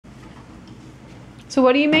So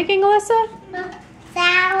what are you making, Alyssa?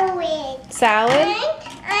 Salad. Salad?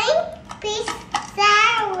 I'm piece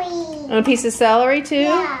celery. And a piece of celery too?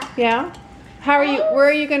 Yeah. Yeah? How are you, where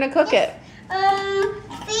are you gonna cook it? Refrigerator.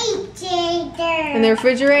 In the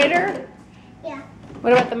refrigerator? Yeah.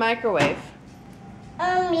 What about the microwave?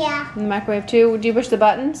 Yeah. In the microwave too? Do you push the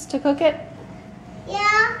buttons to cook it?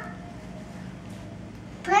 Yeah.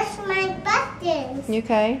 Push my buttons.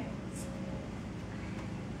 Okay.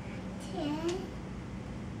 Okay.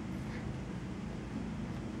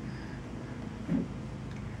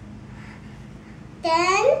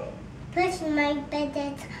 Then push my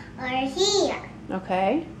buttons over here.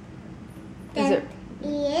 Okay. Is Then it, eat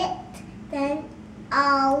it. Then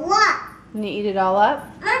all up. when you eat it all up?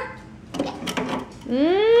 Yeah.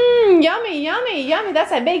 Mmm, yummy, yummy, yummy.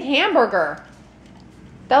 That's a big hamburger.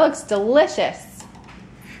 That looks delicious.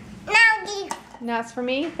 Now the That's for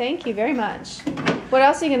me? Thank you very much. What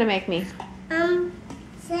else are you gonna make me?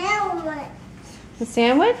 sandwich. A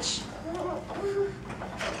sandwich?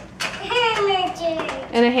 Hamburger.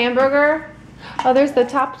 And a hamburger? Oh, there's the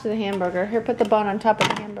top to the hamburger. Here, put the bun on top of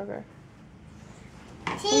the hamburger.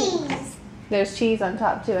 Cheese. There's cheese on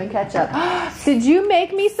top too and ketchup. Did you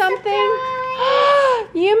make me something?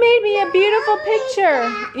 You made me a beautiful picture.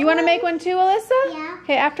 You want to make one too, Alyssa? Yeah.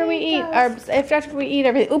 Okay, after we eat, or after we eat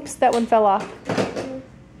everything. Oops, that one fell off.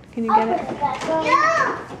 Can you get it?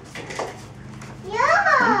 Yeah. I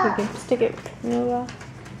Yeah. think we can stick it real well.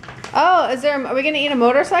 Oh, is there? Are we gonna eat a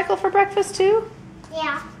motorcycle for breakfast too?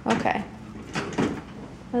 Yeah. Okay.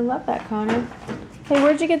 I love that, Connor. Hey,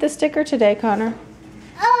 where'd you get the sticker today, Connor?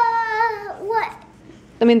 What?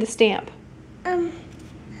 I mean the stamp.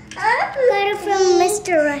 Got it from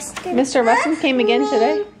Mr. Rustin. Mr. Rustin came again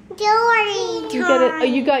today? Story time. You get it? Oh,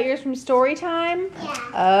 you got yours from Story Time? Yeah.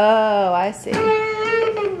 Oh, I see.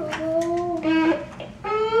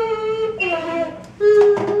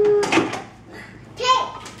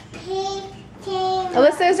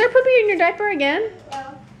 Alyssa, is there poopy in your diaper again?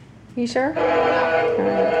 No. You sure? All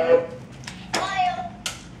right.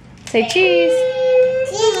 Say cheese.